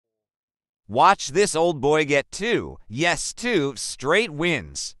Watch this old boy get 2, yes 2, straight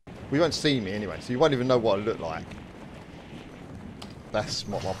wins. We won't see me anyway, so you won't even know what I look like. That's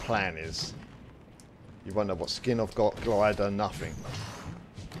what my plan is. You won't know what skin I've got, glider, nothing.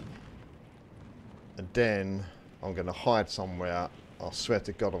 And then I'm going to hide somewhere. I swear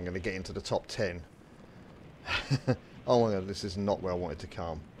to God I'm going to get into the top 10. Oh my God, this is not where I wanted to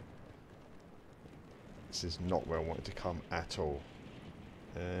come. This is not where I wanted to come at all.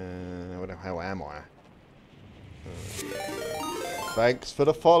 Where the hell am I? Thanks for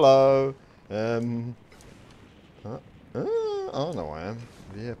the follow. I know I am.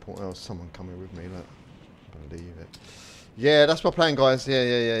 The airport. Oh, someone coming with me. Look, believe it. Yeah, that's my plan, guys.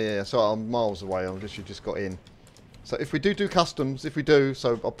 Yeah. So I'm miles away. I'm literally just got in. So if we do customs,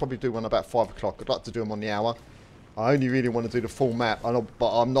 so I'll probably do one about 5 o'clock. I'd like to do them on the hour. I only really want to do the full map,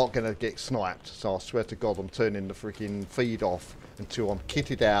 but I'm not going to get sniped. So I swear to God, I'm turning the freaking feed off until I'm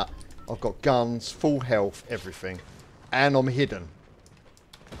kitted out. I've got guns, full health, everything. And I'm hidden.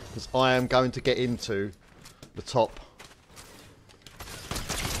 Because I am going to get into the top.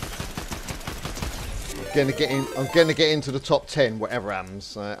 I'm going to get into the top 10, whatever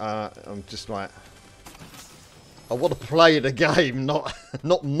happens. I'm just like... I want to play the game, not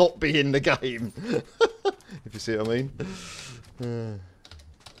be in the game. If you see what I mean.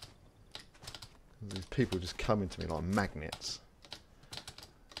 These people just come into me like magnets.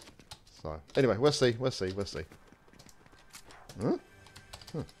 So, anyway, we'll see. Huh?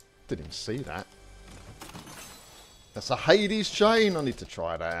 Didn't even see that. That's a Hades chain. I need to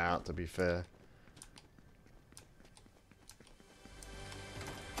try that out, to be fair.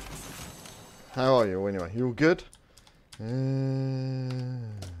 How are you, anyway? You all good?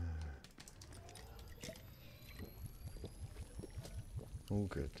 All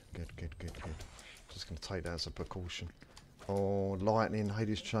good. Good. Just going to take that as a precaution. Oh, lightning,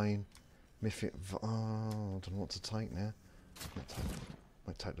 Hades chain, mythic. Oh, I don't know what to take now.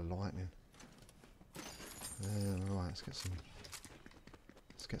 Might take the lightning. Right, let's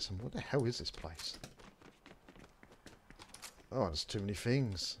get some. What the hell is this place? Oh, there's too many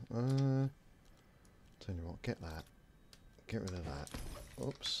things. Tell you what, get that. Get rid of that.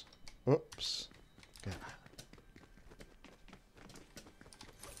 Oops. Get that.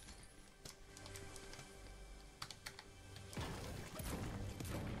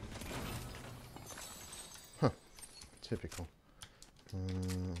 Huh. Typical.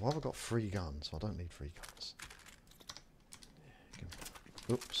 Why have I got 3 guns? I don't need 3 guns.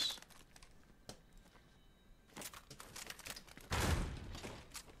 Oops.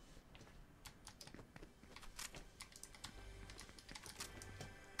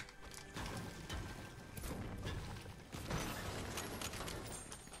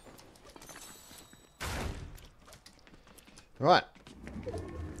 Right.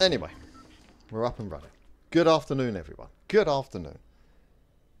 Anyway, we're up and running. Good afternoon, everyone. Good afternoon.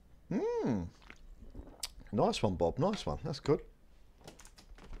 Nice one, Bob. Nice one. That's good.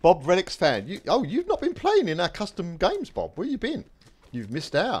 Bob, Relic's fan. You've not been playing in our custom games, Bob. Where you been? You've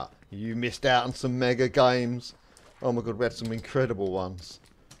missed out. You missed out on some mega games. Oh my God, we had some incredible ones.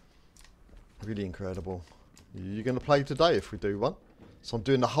 Really incredible. You're going to play today if we do one. So I'm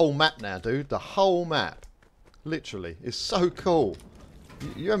doing the whole map now, dude. The whole map. Literally. It's so cool.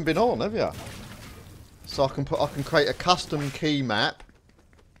 You haven't been on, have you? So I can create a custom key map.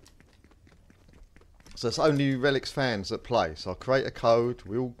 So it's only Relic's fans that play. So I'll create a code.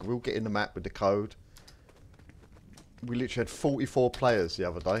 We'll get in the map with the code. We literally had 44 players the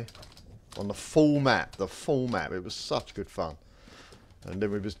other day. On the full map. The full map. It was such good fun. And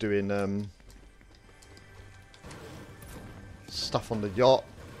then we was doing stuff on the yacht.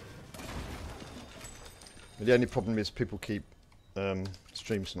 But the only problem is people keep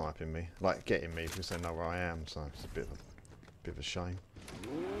stream sniping me. Like getting me because they know where I am. So it's a bit of a shame.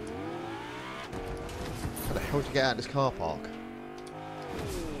 How the hell did you get out of this car park?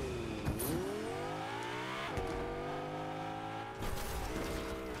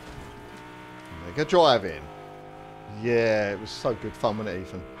 Mega driving. Yeah, it was so good fun, wasn't it,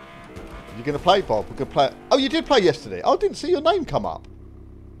 Ethan? You're going to play, Bob? We're going to play. Oh, you did play yesterday. Oh, I didn't see your name come up.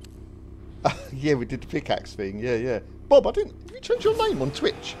 Yeah, we did the pickaxe thing. Yeah. Bob, I didn't. Have you changed your name on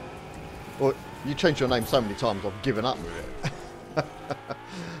Twitch? Or you changed your name so many times, I've given up with it.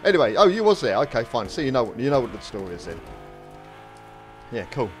 Anyway, oh, you was there. Okay, fine. So you know what the story is then. Yeah,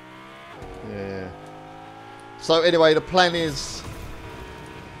 cool. Yeah. So anyway, the plan is.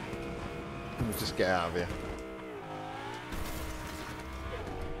 Let me just get out of here.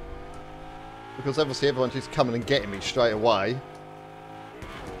 Because obviously everyone's just coming and getting me straight away.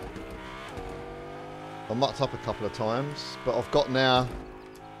 I mucked up a couple of times, but I've got now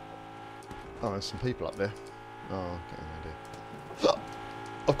Oh, there's some people up there. Oh, okay, no idea.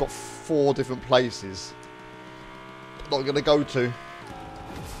 I've got 4 different places I'm not going to go to.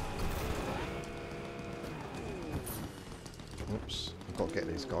 Oops. I've got to get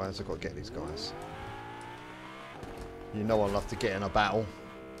these guys. I've got to get these guys. You know I love to get in a battle.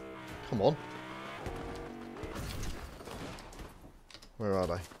 Come on. Where are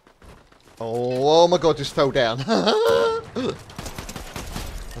they? Oh my god, just fell down.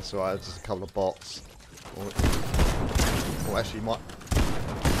 That's alright, just a couple of bots. Oh, actually, might.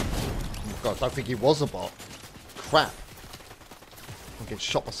 Oh god, I don't think he was a bot. Crap. I'm getting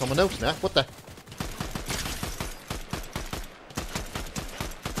shot by someone else now. What the?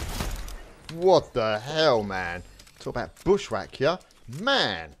 What the hell, man? Talk about bushwhack here.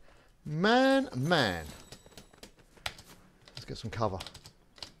 Man. Man. Let's get some cover.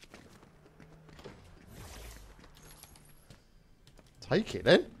 Take it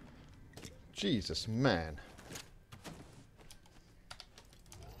then. Jesus, man.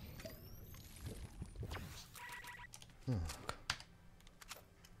 Oh.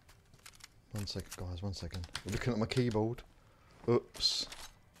 1 second, guys, 1 second. I'm looking at my keyboard. Oops.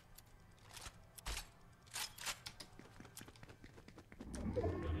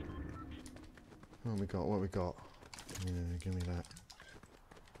 What have we got? What have we got? Yeah, give me that.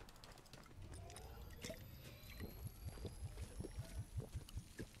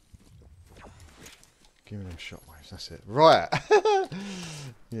 Give me them shockwaves, that's it. Right.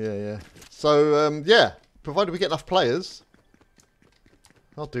 Yeah. So, yeah. Provided we get enough players,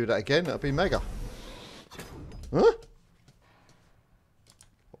 I'll do that again. That'll be mega. Huh?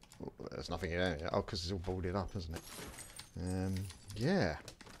 Oh, there's nothing in there. Oh, because it's all boarded up, isn't it? Yeah.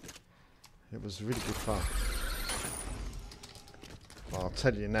 It was really good fun. I'll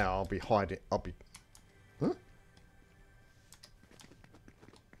tell you now, I'll be hiding. Huh?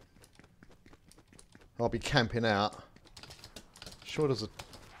 I'll be camping out. Sure there's a...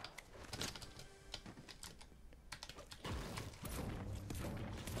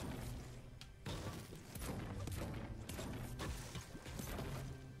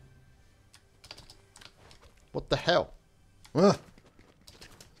 What the hell? Ugh.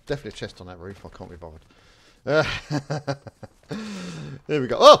 Definitely a chest on that roof. I can't be bothered. There we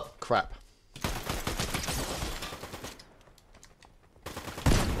go. Oh, crap.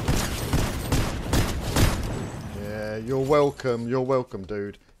 Yeah, you're welcome. You're welcome,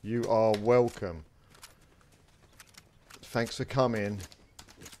 dude. You are welcome. Thanks for coming.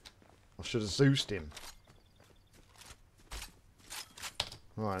 I should have Zeused him.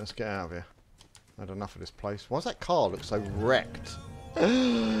 Alright, let's get out of here. I had enough of this place. Why does that car look so wrecked?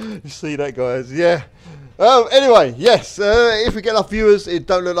 You see that, guys? Yeah. Anyway, yes. If we get enough viewers, it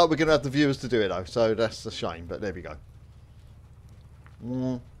don't look like we're going to have the viewers to do it, though. So that's a shame, but there we go.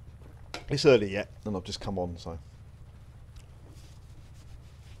 It's early yet, and I've just come on, so...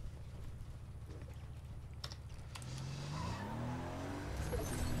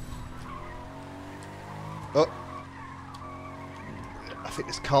 Oh. I think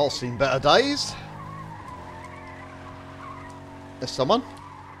this car's seen better days. There's someone.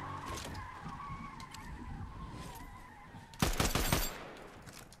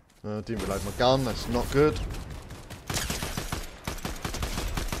 Didn't reload my gun, that's not good.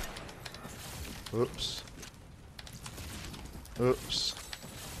 Oops. Oops.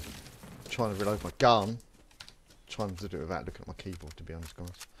 Trying to reload my gun. Trying to do it without looking at my keyboard, to be honest,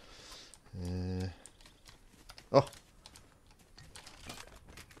 guys. Oh.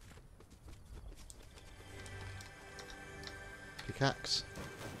 Pickaxe.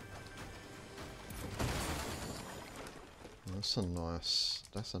 That's a nice.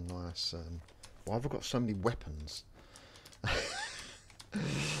 Why have I got so many weapons? I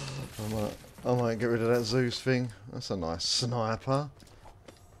might get rid of that Zeus thing. That's a nice sniper.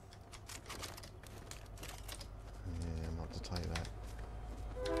 Yeah, I'm about to take that.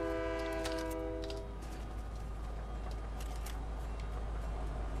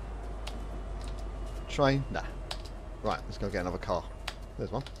 Train? Nah. Right, let's go get another car.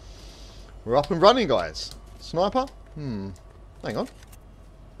 There's one. We're up and running, guys. Sniper? Hang on.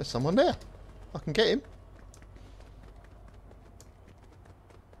 There's someone there. I can get him.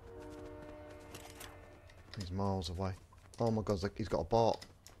 He's miles away. Oh my god, he's got a bot.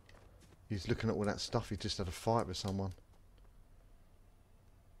 He's looking at all that stuff. He just had a fight with someone.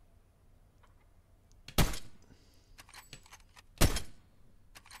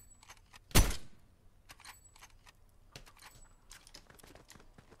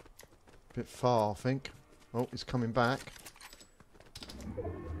 Bit far, I think. Oh, he's coming back.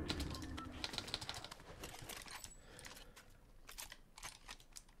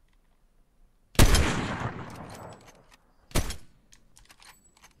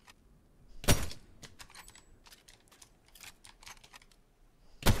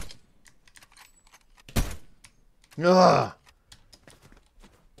 Ugh.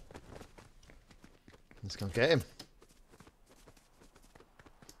 Let's go get him.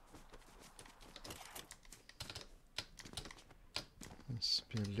 Let's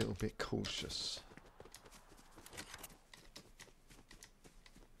be a little bit cautious.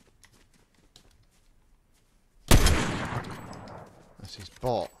 That's his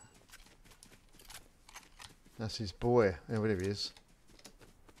bot. That's his boy. Yeah, whatever he is.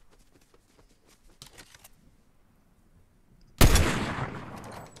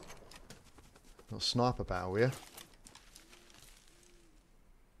 Got a sniper battle here.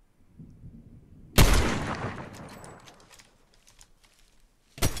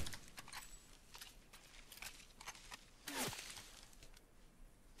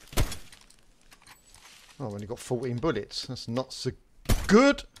 Oh, I've only got 14 bullets. That's not so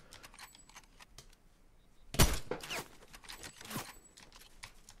good.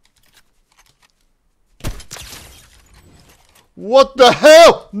 What the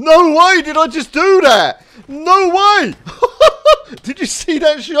hell? No way did I just do that. No way. Did you see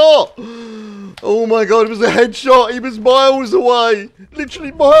that shot? Oh my god, it was a headshot. He was miles away.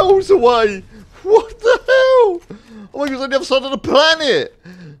 Literally miles away. What the hell? Oh my god, he was on the other side of the planet.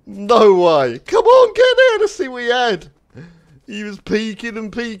 No way. Come on, get there. Let's see what he had. He was peeking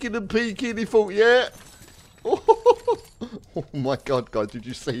and peeking and peeking. He thought, yeah. Oh my god, guys, did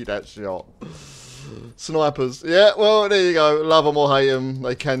you see that shot? Snipers. Yeah, well, there you go. Love them or hate them.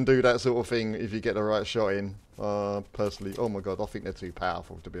 They can do that sort of thing if you get the right shot in. Personally, oh my god, I think they're too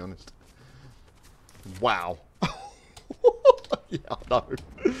powerful, to be honest. Wow. Yeah, I know.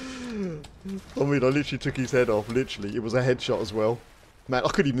 I mean, I literally took his head off. Literally, it was a headshot as well. Man, I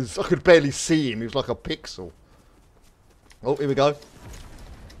could barely see him. He was like a pixel. Oh, here we go.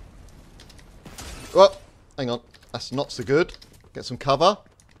 Oh, hang on. That's not so good. Get some cover.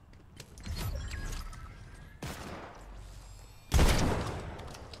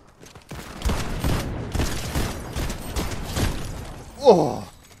 Oh,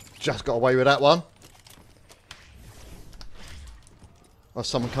 just got away with that one. Oh,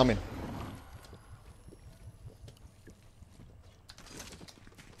 someone coming.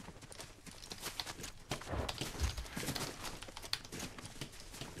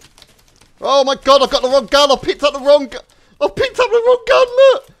 Oh my god, I've got the wrong gun. I picked up the wrong gun. I picked up the wrong gun,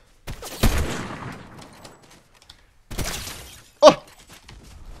 look. Oh.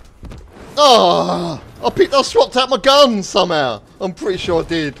 Oh. I swapped out my gun somehow. I'm pretty sure I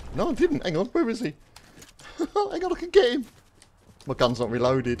did. No, I didn't. Hang on, where is he? Hang on, I can get him. My gun's not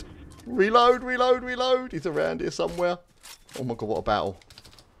reloaded. Reload, reload, reload. He's around here somewhere. Oh my god, what a battle.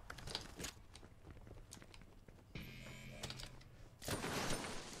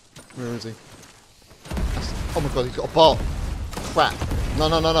 Where is he? Oh my god, he's got a bot. Crap. No,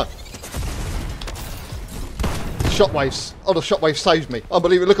 no, no, no. Shockwaves. Oh, the shockwave saved me.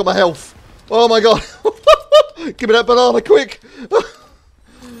 Unbelievable. Look at my health. Oh my god. Give me that banana quick.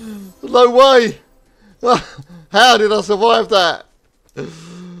 No way. How did I survive that? No way.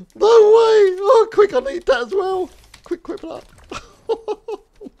 Oh, quick. I need that as well. Quick, quick, blood.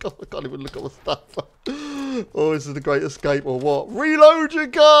 God, I can't even look at my stuff. Oh, this is the great escape or what? Reload your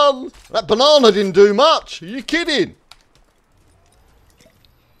gun. That banana didn't do much. Are you kidding?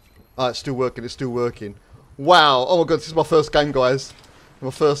 Oh, it's still working. It's still working. Wow. Oh my god, this is my first game, guys. My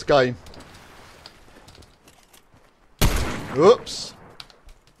first game. Oops.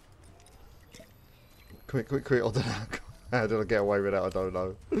 Quick, quick, quick. I don't know. How did I get away with that? I don't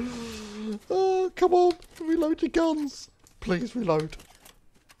know. Oh, come on. Reload your guns. Please reload.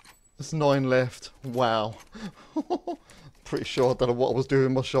 There's 9 left. Wow. Pretty sure I don't know what I was doing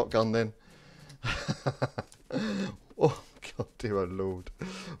with my shotgun then. Oh, god dear oh lord.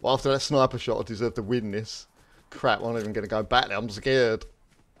 Well, after that sniper shot, I deserve to win this. Crap, I'm not even going to go back there. I'm scared.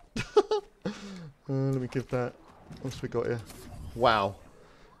 Let me give that. What's we got here? Wow.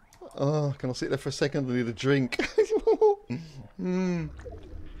 Oh, can I sit there for a second? I need a drink.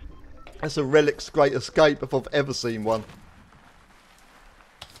 That's a Relic's Great Escape if I've ever seen one.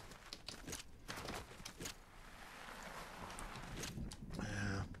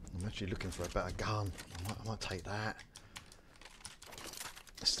 I'm actually looking for a better gun. I might take that.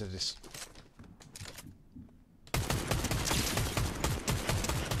 Let's do this.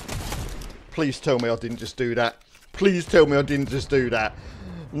 Please tell me I didn't just do that. Please tell me I didn't just do that.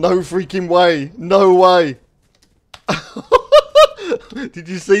 No freaking way. No way. Did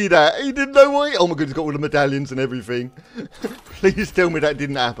you see that? He didn't know why. Oh my god, he's got all the medallions and everything. Please tell me that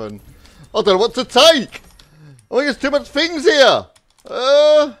didn't happen. I don't know what to take. I think there's too much things here.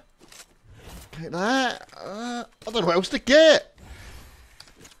 Get that. I don't know what else to get.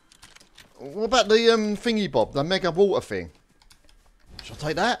 What about the thingy bob, the mega water thing? Should I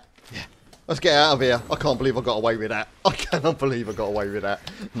take that? Yeah. Let's get out of here. I can't believe I got away with that. I cannot believe I got away with that.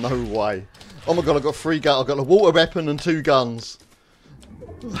 No way. Oh my god, I got 3 guns. I got a water weapon and 2 guns.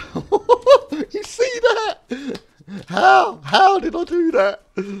 You see that? How did I do that?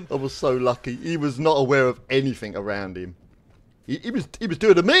 I was so lucky. He was not aware of anything around him. He was doing it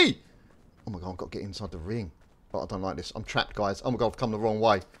to me. Oh my god, I've got to get inside the ring. Oh, I don't like this. I'm trapped, guys. Oh my god, I've come the wrong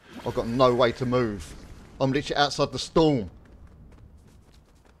way. I've got no way to move. I'm literally outside the storm.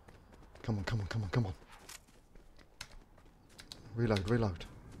 Come on, come on, come on, come on. Reload, reload.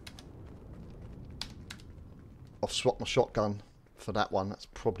 I've swapped my shotgun for that one. That's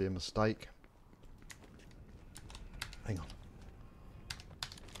probably a mistake. Hang on.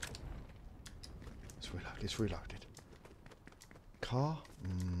 It's reloaded, it's reloaded. Car?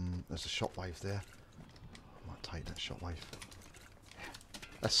 There's a shockwave there. I might take that shockwave.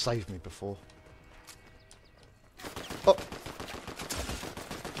 That's saved me before. Oh!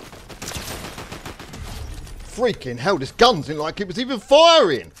 Freaking hell, this gun's in like it was even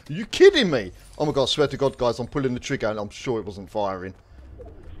firing! Are you kidding me? Oh my god, I swear to god, guys, I'm pulling the trigger and I'm sure it wasn't firing.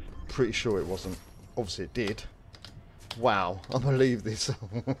 Pretty sure it wasn't. Obviously it did. Wow, I believe this.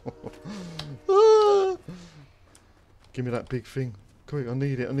 Ah. Give me that big thing. Quick, I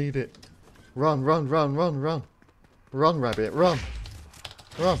need it, I need it. Run, run, run, run, run. Run, rabbit, run.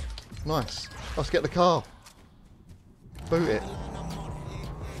 Run. Nice. Let's get the car. Boot it.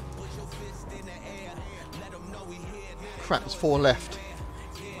 Crap, there's 4 left.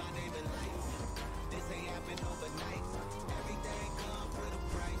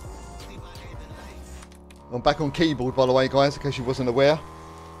 I'm back on keyboard, by the way, guys, in case you wasn't aware.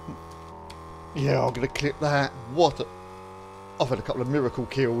 Yeah, I'm going to clip that. What a... I've had a couple of miracle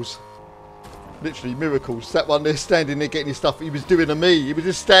kills. Literally miracles. That one there standing there getting his stuff. He was doing to me. He was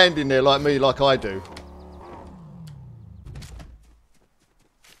just standing there like me, like I do.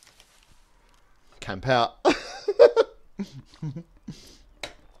 Camp out.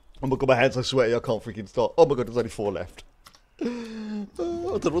 Oh my god, my hands are sweaty. I can't freaking stop. Oh my god, there's only 4 left.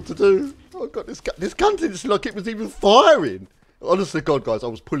 Oh, I don't know what to do. Oh god, this gun didn't seem like it was even firing. Honest to god, guys, I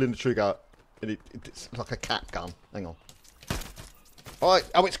was pulling the trigger and it's like a cat gun. Hang on. Alright,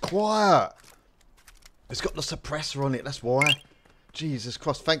 oh, it's quiet. It's got the suppressor on it, that's why. Jesus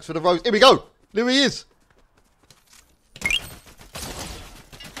Christ, thanks for the rose. Here we go. There he is.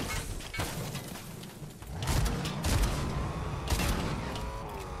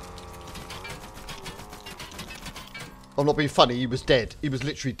 I'm not being funny, he was dead. He was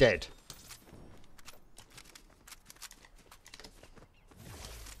literally dead.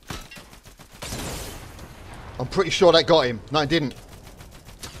 I'm pretty sure that got him. No, it didn't.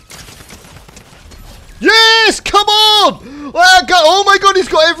 Yes! Come on! Oh my god, he's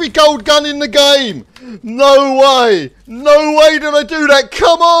got every gold gun in the game! No way! No way did I do that!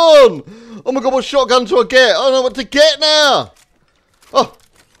 Come on! Oh my god, what shotgun do I get? I don't know what to get now! Oh!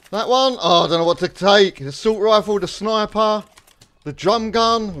 That one? Oh, I don't know what to take. The assault rifle, the sniper, the drum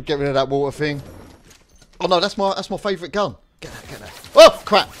gun. We'll get rid of that water thing. Oh no, that's my favourite gun. Get that, get that. Oh,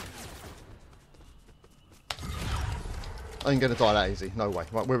 crap! I ain't gonna die that easy. No way.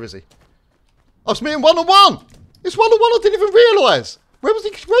 Right, where is he? Oh, it's me in 1-on-1! It's 1-on-1, I didn't even realise! Where's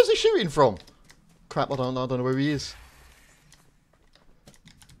he shooting from? Crap, I don't know where he is.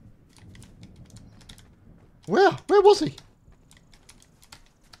 Where was he?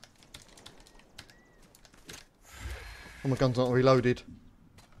 Oh, my gun's not reloaded.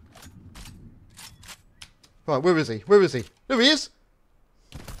 Right, where is he? Where is he? There he is!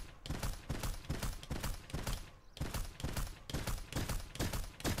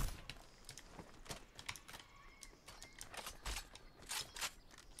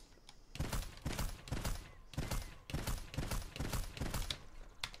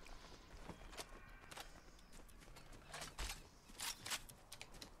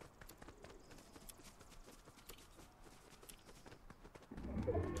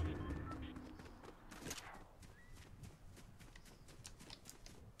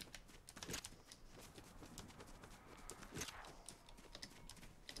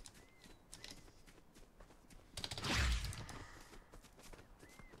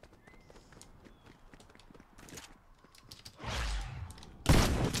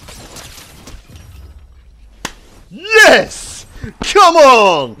 Yes! Come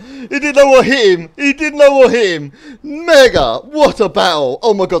on! He didn't know what hit him. He didn't know what hit him. Mega! What a battle.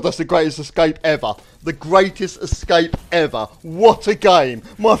 Oh my god, that's the greatest escape ever. The greatest escape ever. What a game.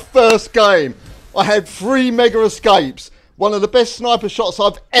 My first game. I had 3 mega escapes. One of the best sniper shots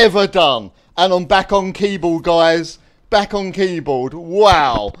I've ever done. And I'm back on keyboard, guys. back on keyboard.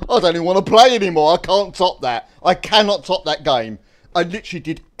 Wow. I don't even want to play anymore. I can't top that. I cannot top that game. I literally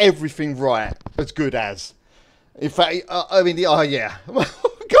did everything right. As good as. In fact, I mean, oh yeah.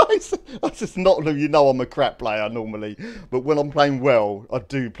 Guys, that's just not, you know I'm a crap player normally. But when I'm playing well, I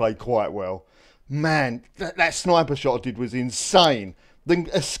do play quite well. Man, that sniper shot I did was insane. The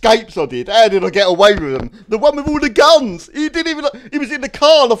escapes I did, how did I get away with them? The one with all the guns, he didn't even, he was in the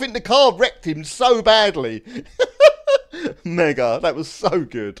car and I think the car wrecked him so badly. Mega, that was so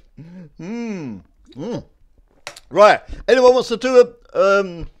good. Right, anyone wants to do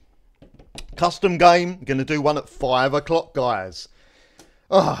a custom game? I'm going to do one at 5 o'clock, guys.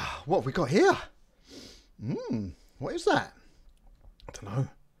 Ah, what have we got here? What is that? I don't know.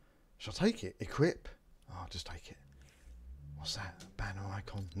 Shall I take it? Equip? Oh, I'll just take it. What's that? Banner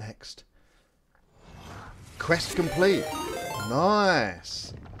icon. Next. Quest complete.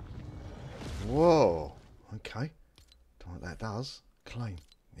 Nice. Whoa. Okay. Don't know what that does. Claim.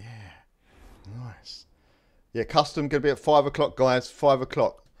 Yeah. Nice. Yeah, custom going to be at 5 o'clock, guys. 5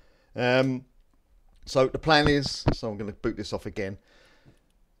 o'clock. So the plan is, so I'm going to boot this off again.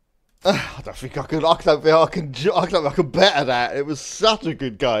 I don't think I can. I don't think I can better that. It was such a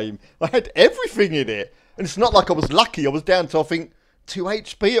good game. I had everything in it, and it's not like I was lucky. I was down to I think 2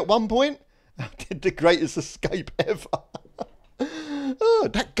 HP at one point. I did the greatest escape ever. Oh,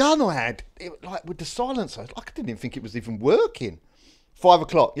 that gun I had, like with the silencer, I didn't even think it was even working. 5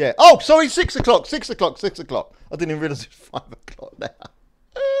 o'clock, yeah. Oh, sorry, 6 o'clock. 6 o'clock. 6 o'clock. I didn't even realise it was 5 o'clock now.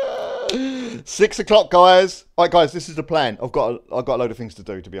 6 o'clock, guys. All right, guys, this is the plan. I've got a load of things to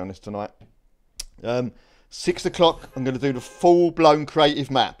do, to be honest, tonight. 6 o'clock, I'm going to do the full-blown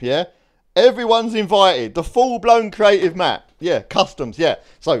creative map, yeah? Everyone's invited. The full-blown creative map. Yeah, customs, yeah.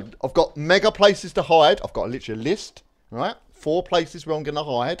 So, I've got mega places to hide. I've got literally a list, right? 4 places where I'm going to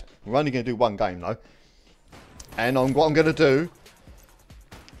hide. We're only going to do one game, though. And what I'm going to do,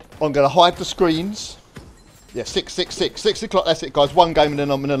 I'm going to hide the screens. Yeah, 6 o'clock, that's it, guys. One game and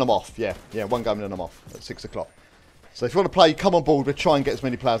then I'm off. Yeah, one game and then I'm off at 6 o'clock. So if you want to play, come on board. We'll try and get as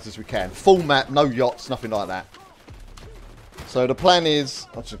many players as we can. Full map, no yachts, nothing like that. So the plan is,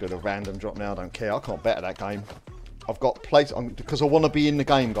 I'm just going to random drop now. I don't care. I can't better that game. I've got place because I want to be in the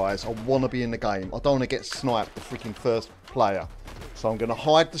game, guys. I want to be in the game. I don't want to get sniped, the freaking first player. So I'm going to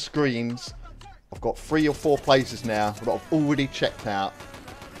hide the screens. I've got 3 or 4 places now that I've already checked out.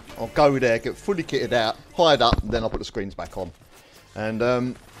 I'll go there, get fully kitted out, hide up, and then I'll put the screens back on. And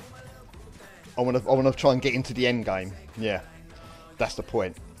I want to try and get into the end game. Yeah, that's the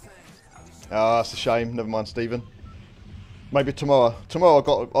point. That's a shame. Never mind, Stephen. Maybe tomorrow.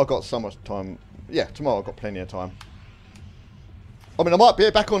 Tomorrow I got so much time. Yeah, tomorrow I've got plenty of time. I mean, I might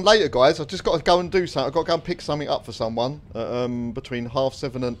be back on later, guys. I've just got to go and do something. I've got to go and pick something up for someone between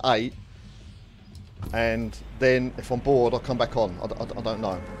 7:30 and 8. And then, if I'm bored, I'll come back on. I don't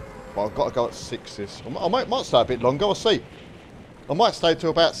know. But I've got to go at 6. I might stay a bit longer. I'll see. I might stay till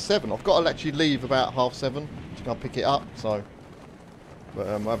about 7. I've got to actually leave about 7:30 to go and pick it up. So, but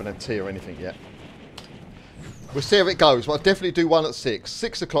I haven't had tea or anything yet. We'll see how it goes. But I'll definitely do one at 6.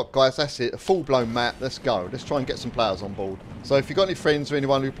 6 o'clock, guys. That's it. A full-blown map. Let's go. Let's try and get some players on board. So if you've got any friends or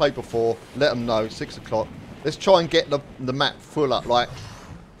anyone who played before, let them know. 6 o'clock. Let's try and get the map full up. Like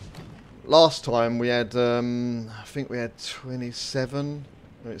last time we had, I think we had 27.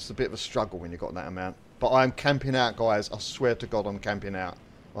 It's a bit of a struggle when you've got that amount. But I'm camping out, guys. I swear to God, I'm camping out.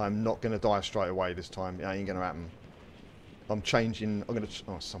 I'm not going to die straight away this time. It ain't going to happen. I'm changing. I'm going to...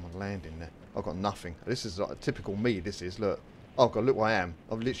 Oh, someone landing there. I've got nothing. This is like typical me, this is. Look. Oh, God, look where I am.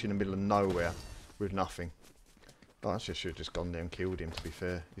 I'm literally in the middle of nowhere with nothing. Oh, I should have just gone there and killed him, to be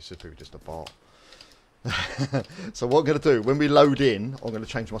fair. He's just a bot. So what I'm going to do, when we load in, I'm going to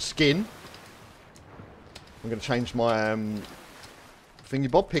change my skin. I'm going to change my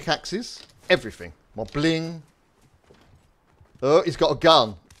thingy bob, pickaxes, everything. My bling. Oh, he's got a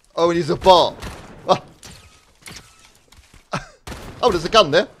gun. Oh, and he's a bot. Oh, oh, there's a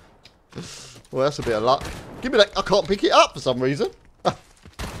gun there. Well, that's a bit of luck. Give me that. I can't pick it up for some reason.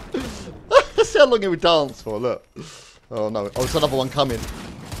 Let's see how long it would dance for. Look. Oh, no. Oh, there's another one coming.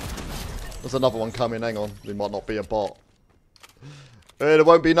 There's another one coming. Hang on. There might not be a bot. There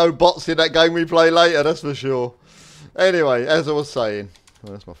won't be no bots in that game we play later, that's for sure. Anyway, as I was saying.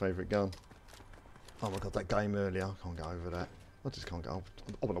 Oh, that's my favourite gun. Oh my God, that game earlier. I can't get over that. I just can't go.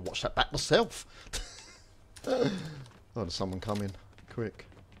 I want to watch that back myself. Oh, there's someone coming. Quick.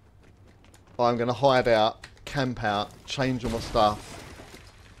 I'm going to hide out, camp out, change all my stuff.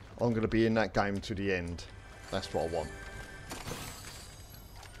 I'm going to be in that game to the end. That's what I want.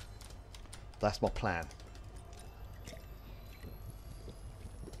 That's my plan.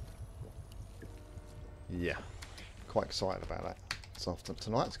 Yeah. Quite excited about that. So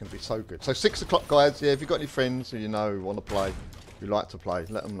tonight's going to be so good. So 6 o'clock, guys. Yeah, if you've got any friends who you know who want to play, who like to play,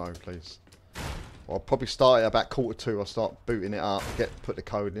 let them know, please. I'll probably start at about 1:45. I'll start booting it up, put the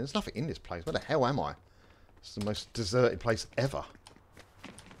code in. There's nothing in this place. Where the hell am I? It's the most deserted place ever.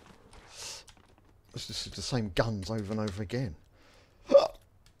 It's just the same guns over and over again. Oh,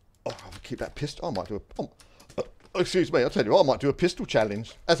 I'll keep that pistol. I might do a... excuse me, I'll tell you what, I might do a pistol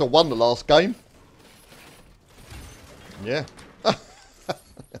challenge. As I won the last game. Yeah.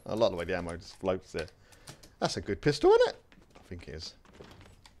 I like the way the ammo just floats there. That's a good pistol, isn't it? I think it is.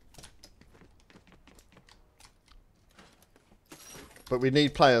 But we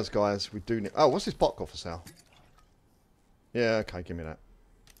need players, guys. We do need... Oh, what's this bot got for sale? Yeah, okay, give me that.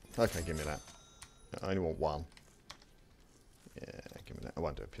 Okay, give me that. I only want one. Yeah, give me that. I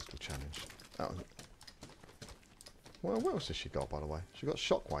won't do a pistol challenge. Oh. Well, what else has she got, by the way? She got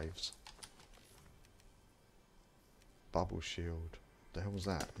shockwaves. Bubble shield. The hell was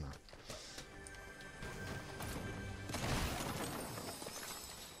that? No.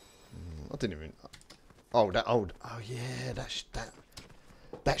 I didn't even... Oh, that old... Oh, yeah, that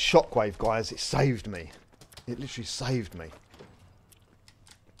shockwave, guys, it saved me. It literally saved me.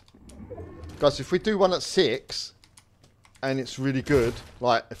 Guys, if we do one at 6, and it's really good,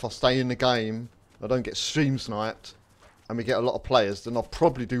 like, if I stay in the game, I don't get stream sniped, and we get a lot of players, then I'll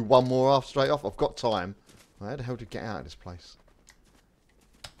probably do one more straight off. I've got time. How the hell did I get out of this place?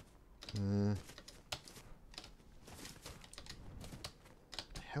 The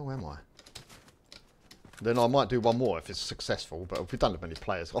hell am I? Then I might do one more if it's successful, but if we don't have many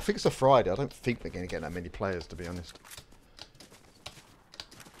players. I think it's a Friday. I don't think we're going to get that many players, to be honest.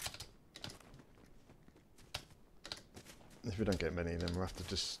 If we don't get many, then we'll have to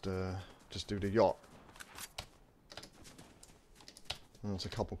just do the yacht. There's a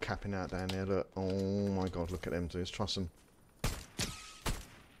couple capping out down there. Look. Oh my god, look at them two. Let's try some.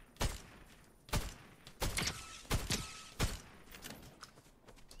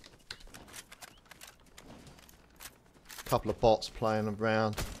 Couple of bots playing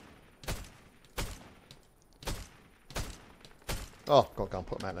around. Oh, got to go and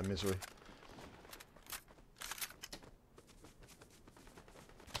put them out of their misery.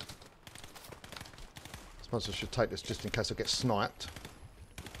 I suppose I should take this just in case I get sniped.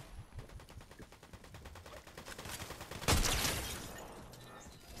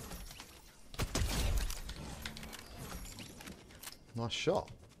 Nice shot.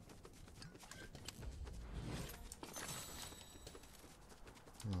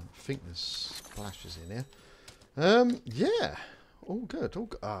 I think there's splashes in here. Yeah. All good. All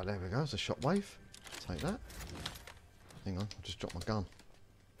good. Ah, there we go. There's a shockwave. Take that. Hang on. I just dropped my gun.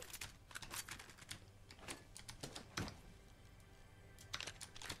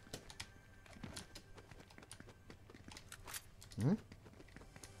 Hmm?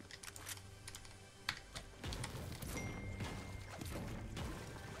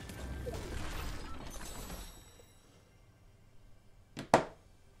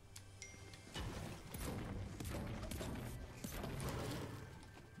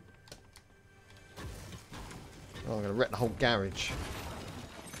 Oh, I'm going to wreck the whole garage.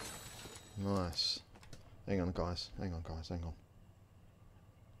 Nice. Hang on, guys. Hang on, guys. Hang on.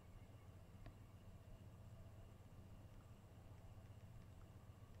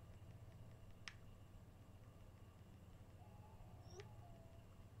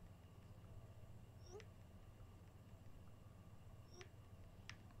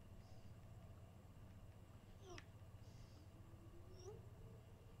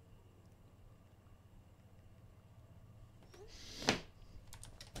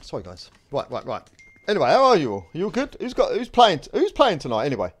 Sorry, guys. Right. Anyway, how are you all? You all good? Who's playing tonight?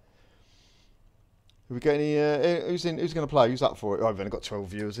 Anyway, have we got any? Who's going to play? Who's up for it? Oh, I've only got 12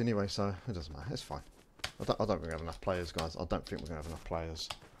 viewers anyway, so it doesn't matter. It's fine. I don't think we have enough players, guys. I don't think we're going to have enough players.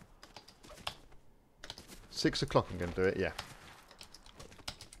 6 o'clock. I'm going to do it. Yeah.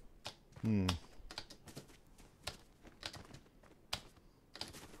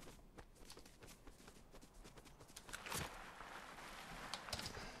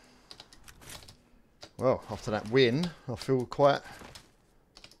 Well, after that win, I feel quite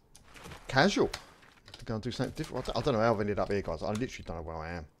casual to go and do something different. I don't know how I've ended up here, guys. I literally don't know where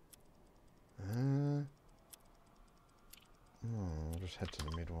I am. I'll just head to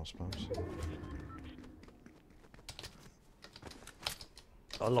the middle, I suppose.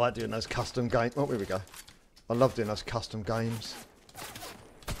 I like doing those custom games. Oh, here we go. I love doing those custom games.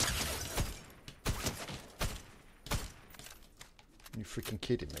 You freaking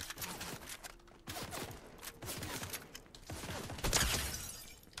kidding me?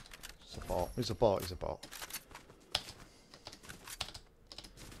 It's a bot. It's a bot. It's a bot.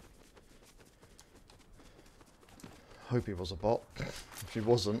 Hope he was a bot. If he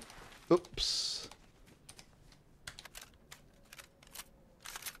wasn't, oops.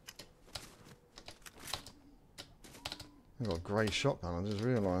 I've got a grey shotgun, I just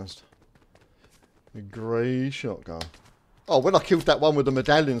realised. A grey shotgun. Oh, when I killed that one with the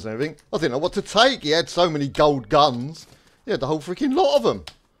medallions and everything, I didn't know what to take. He had so many gold guns. He had the whole freaking lot of them.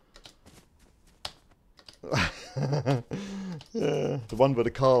 Yeah, the one with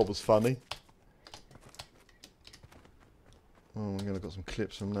the car was funny. Oh, I'm going to got some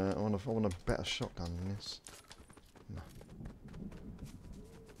clips from that. I want a better shotgun than this. No.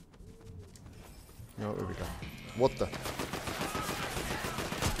 Oh, here we go. What the?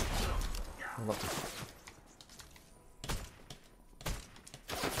 I'd like to...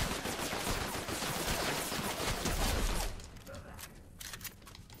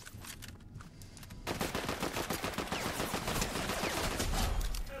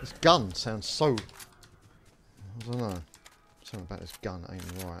 This gun sounds so... I don't know. Something about this gun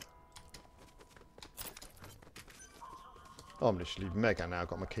ain't right. Oh, I'm literally mega now.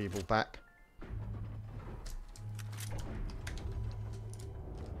 Got my keyboard back.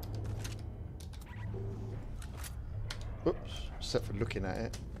 Oops. Except for looking at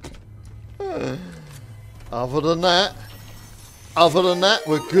it. Other than that,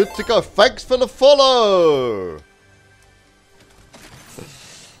 we're good to go. Thanks for the follow.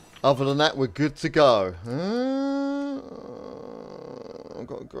 Other than that, we're good to go. I've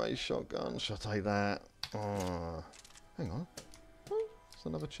got a grey shotgun. Should I take that? Oh, hang on. Oh, there's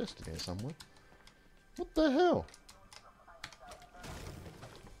another chest in here somewhere. What the hell?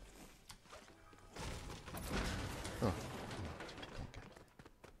 Oh.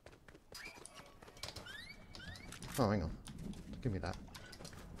 Oh, hang on. Give me that.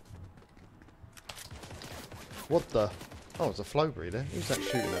 What the? Oh, it's a flow breeder. Who's that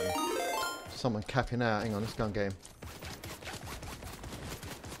shooting at me? Someone capping out. Hang on, let's go and get him.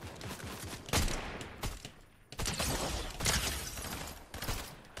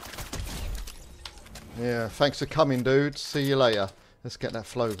 Yeah, thanks for coming, dude. See you later. Let's get that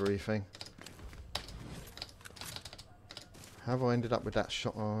flowberry thing. How have I ended up with that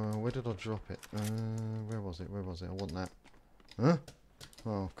shot? Where did I drop it? Where was it? Where was it? I want that. Huh?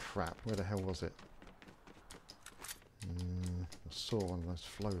 Oh, crap. Where the hell was it? I saw one of those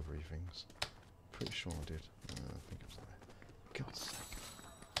flowberry things. Pretty sure I did. I think it was there. God's sake.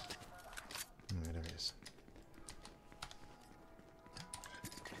 There it is.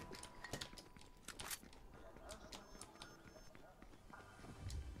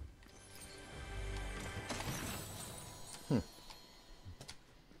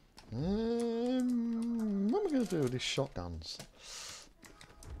 What am I going to do with these shotguns?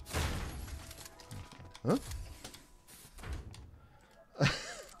 Huh?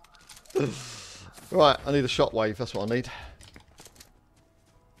 Right, I need a shockwave, that's what I need.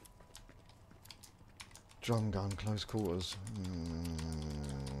 Drum gun, close quarters. Yeah,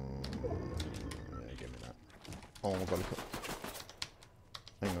 give me that. Oh, I've got to put...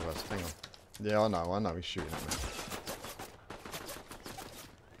 Hang on, guys, hang on. Yeah, I know, he's shooting at me.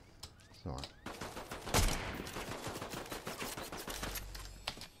 It's alright.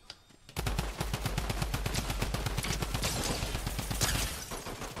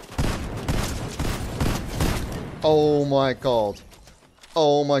 Oh my god.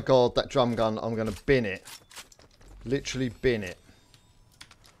 Oh my god, that drum gun, I'm going to bin it. Literally bin it.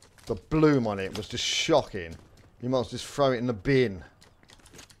 The bloom on it was just shocking. You might as well just throw it in the bin.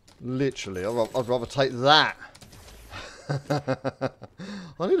 Literally, I'd rather take that.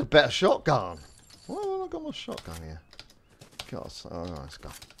 I need a better shotgun. Why have I got my shotgun here? God, oh no, let's go.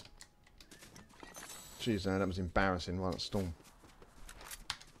 Jeez, no, that was embarrassing. Right at Storm.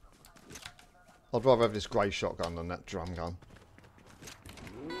 I'd rather have this grey shotgun than that drum gun.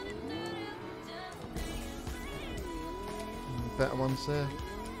 Better ones there.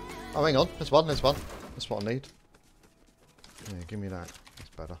 Oh, hang on. There's one. There's one. That's what I need. Yeah, give me that. That's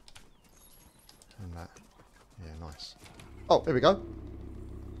better. And that. Yeah, nice. Oh, here we go.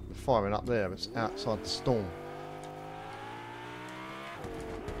 We're firing up there. It's outside the storm.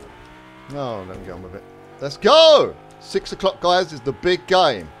 No, let me get on with it. Let's go! 6 o'clock, guys, is the big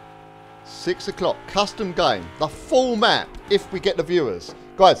game. 6 o'clock. Custom game. The full map, if we get the viewers.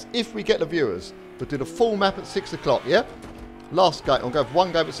 Guys, if we get the viewers, we'll do the full map at 6 o'clock, yeah? Last game. I'll go for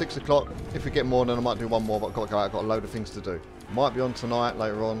one game at 6 o'clock. If we get more, then I might do one more, but I've got to go out. I've got a load of things to do. Might be on tonight,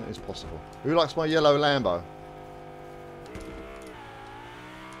 later on. It's possible. Who likes my yellow Lambo?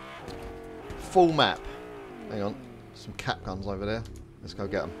 Full map. Hang on. Some cap guns over there. Let's go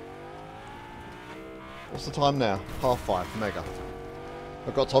get them. What's the time now? 5:30. Mega.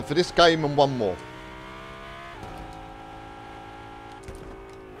 I've got time for this game and one more.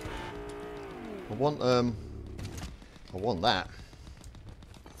 I want that.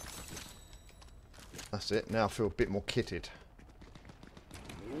 That's it. Now I feel a bit more kitted.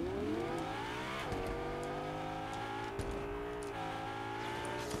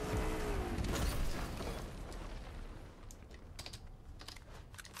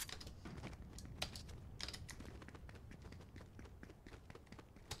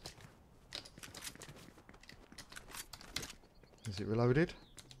 Is it reloaded?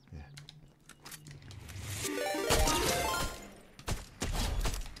 Yeah.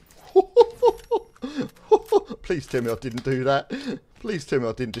 Please tell me I didn't do that. Please tell me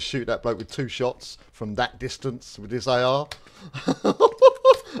I didn't just shoot that bloke with 2 shots from that distance with this AR.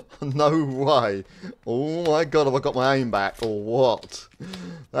 No way. Oh my god, have I got my aim back or what?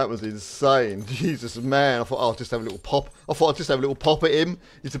 That was insane. Jesus, man. I thought I'll just have a little pop. I thought I'd just have a little pop at him.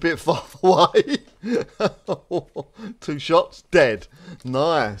 He's a bit far away. 2 shots, dead.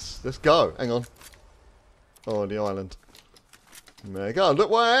 Nice. Let's go. Hang on. Oh, the island. There you go.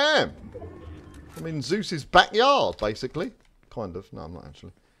 Look where I am. I'm in Zeus's backyard, basically. Kind of. No, I'm not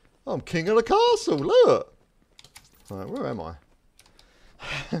actually. I'm king of the castle. Look. Right, where am I?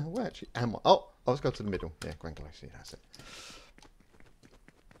 Where actually am I? Oh, let's go to the middle. Yeah, Grand Glacier. That's it.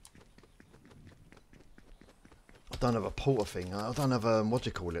 I don't have a porter thing. I don't have a, what do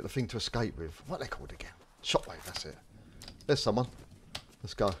you call it? The thing to escape with. What are they called again? Shockwave, that's it. There's someone.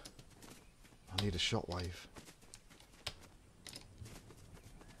 Let's go. I need a shockwave.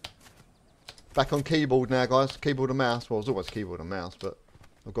 Back on keyboard now, guys. Keyboard and mouse. Well, it was always keyboard and mouse, but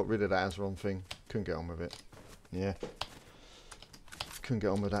I've got rid of that as the wrong thing. Couldn't get on with it. Yeah. Couldn't get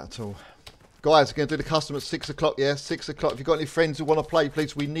on with that at all. Guys, we're going to do the custom at 6 o'clock, yeah? 6 o'clock. If you've got any friends who want to play,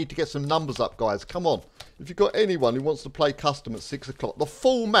 please, we need to get some numbers up, guys. Come on. If you've got anyone who wants to play custom at 6 o'clock, the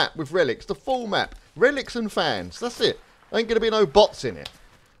full map with relics, the full map. Relics and fans. That's it. Ain't going to be no bots in it.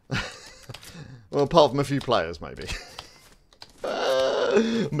 Well, apart from a few players, maybe.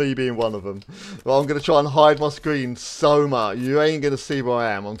 Me being one of them. Well, I'm going to try and hide my screen so much. You ain't going to see where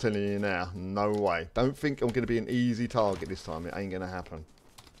I am, I'm telling you now. No way. Don't think I'm going to be an easy target this time. It ain't going to happen.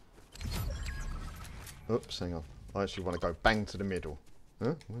 Oops, hang on. I actually want to go bang to the middle.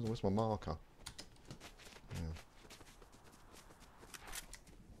 Huh? Where's my marker?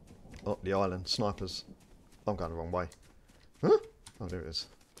 Oh, the island. Snipers. I'm going the wrong way. Huh? Oh, there it is.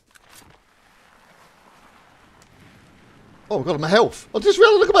 Oh my god, my health. I just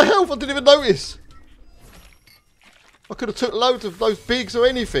realised, look at my health. I didn't even notice. I could have took loads of those bigs or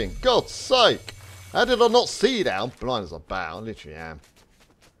anything. God's sake. How did I not see that? I'm blind as a bat. I literally am.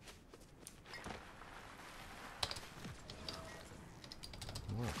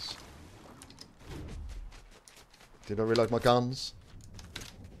 Nice. Did I reload my guns?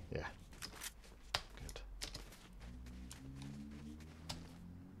 Yeah. Good.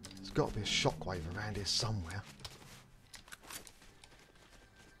 There's got to be a shockwave around here somewhere.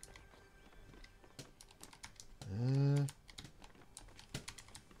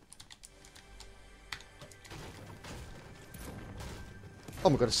 Oh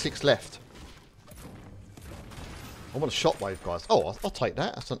my god, there's 6 left. I want a shockwave, guys. Oh, I'll take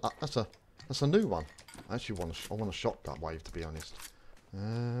that. That's a new one. I actually want a shotgun wave, to be honest.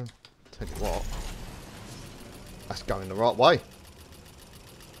 Tell you what, that's going the right way.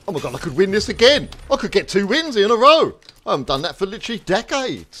 Oh my god, I could win this again. I could get 2 wins in a row. I haven't done that for literally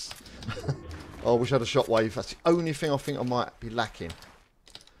decades. Oh, I wish I had a shockwave. That's the only thing I think I might be lacking.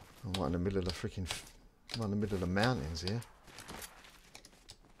 I'm right in the middle of the freaking... I'm right in the middle of the mountains here.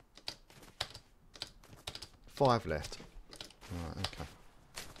 5 left. Right, okay.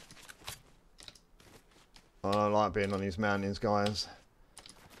 I don't like being on these mountains, guys.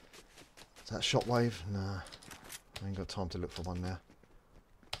 Is that a shockwave? Nah. I ain't got time to look for one now.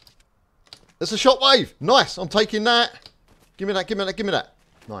 It's a shockwave! Nice! I'm taking that! Give me that, give me that, give me that.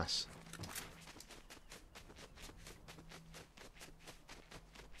 Nice.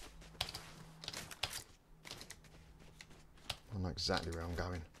 I know exactly where I'm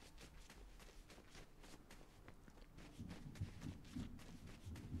going.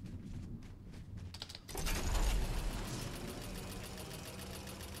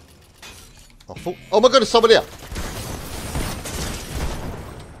 Oh my god, there's somebody here!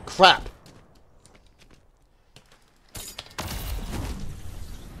 Crap!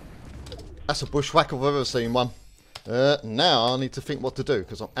 That's a bushwhack if I've ever seen one. Now I need to think what to do,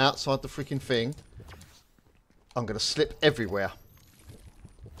 because I'm outside the freaking thing. I'm going to slip everywhere.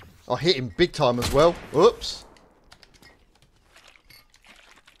 I hit him big time as well. Whoops.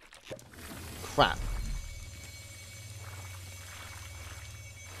 Crap.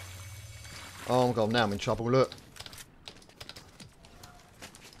 Oh my god, now I'm in trouble, look.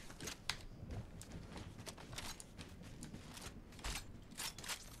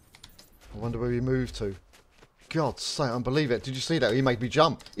 wonder where he moved to. God's sake, I don't believe it. Did you see that? He made me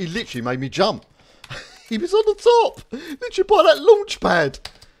jump. He literally made me jump. He was on the top. Literally by that launch pad.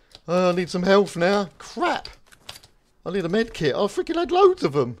 I need some health now. Crap. I need a med kit. I freaking had loads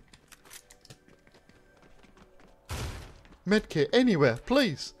of them. Med kit anywhere,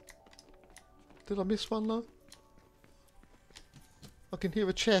 please. Did I miss one though? I can hear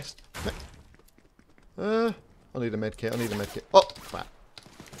a chest. I need a med kit. I need a med kit. Oh, crap.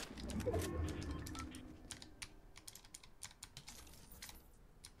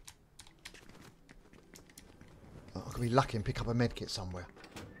 Oh, I could be lucky and pick up a med kit somewhere.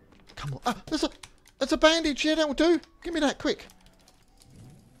 Come on. Ah, there's a bandage. Yeah, that will do. Give me that quick.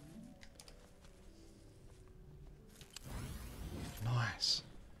 Nice.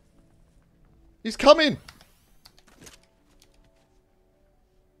 He's coming.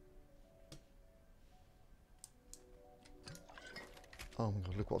 Oh my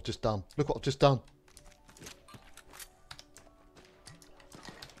god, look what I've just done. Look what I've just done.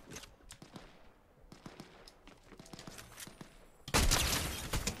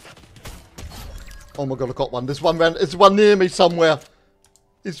 Oh my god, I got one. There's one near me somewhere.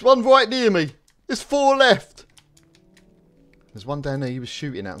 There's one right near me. There's 4 left. There's one down there he was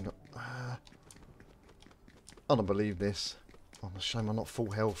shooting at. I don't believe this. Oh, I'm ashamed I'm not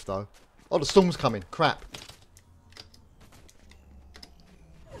full health though. Oh, the storm's coming. Crap.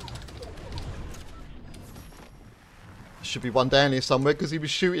 There should be one down here somewhere because he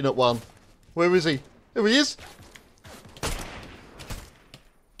was shooting at one. Where is he? There he is.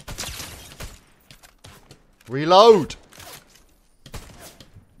 Reload.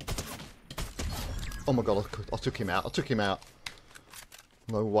 Oh my god, I took him out. I took him out.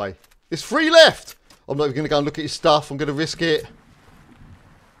 No way. There's 3 left. I'm not even going to go and look at his stuff. I'm going to risk it.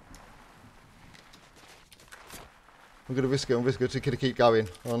 I'm going to risk it. I'm risking it to keep going.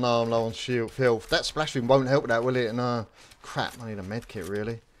 Oh no, I'm low on shield health. That splashing won't help that, will it? No. Crap, I need a med kit,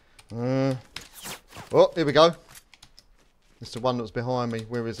 really. Oh, here we go. It's the one that was behind me.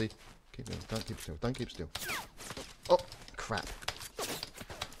 Where is he? Don't keep still. Don't keep still. Oh, crap.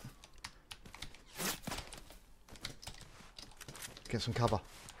 Get some cover.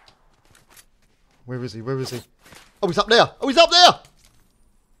 Where is he? Where is he? Oh, he's up there. Oh, he's up there.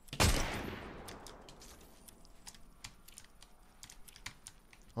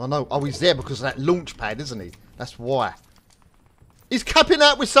 I know. Oh, he's there because of that launch pad, isn't he? That's why. He's capping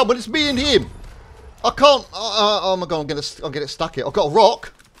out with someone. It's me and him. I can't. Oh my god, I'll get it stuck here. I've got a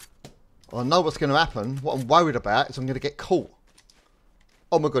rock. I know what's going to happen. What I'm worried about is I'm going to get caught.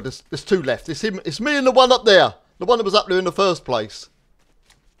 Oh my god, there's 2 left. It's him. It's me and the one up there. The one that was up there in the first place.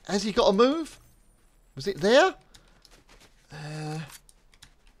 Has he got to move? Was it there? I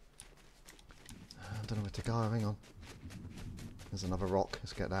don't know where to go. Hang on. There's another rock.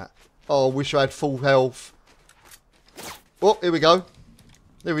 Let's get that. Oh, I wish I had full health. Oh, here we go.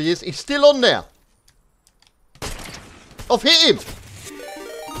 There he is. He's still on there. I've hit him.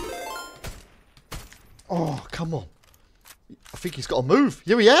 Oh, come on. I think he's got to move.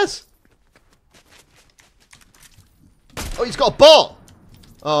 Here he has. Oh, he's got a bot.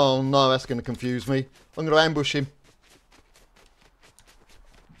 Oh, no, that's going to confuse me. I'm going to ambush him.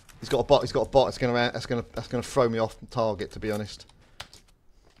 He's got a bot. He's got a bot. That's going to throw me off target, to be honest.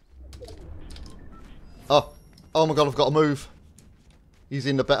 Oh my god, I've got to move. He's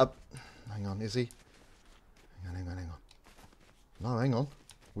in the better. Hang on, is he? Hang on. No, hang on.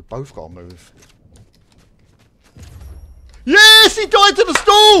 We both got to move. Yes, he died to the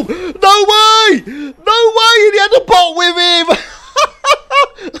storm. No way! No way! And he had a bot with him.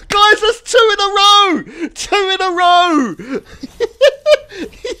 Guys, that's 2 in a row! 2 in a row!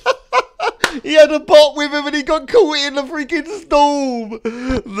 He had a bot with him and he got caught in the freaking storm!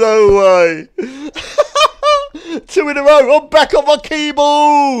 No way! 2 in a row! I'm back on my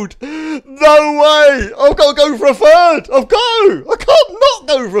keyboard! No way! I've got to go for a 3rd! I can't not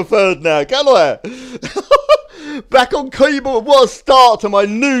go for a 3rd now, can I? Back on keyboard! What a start to my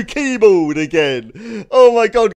new keyboard again! Oh my god!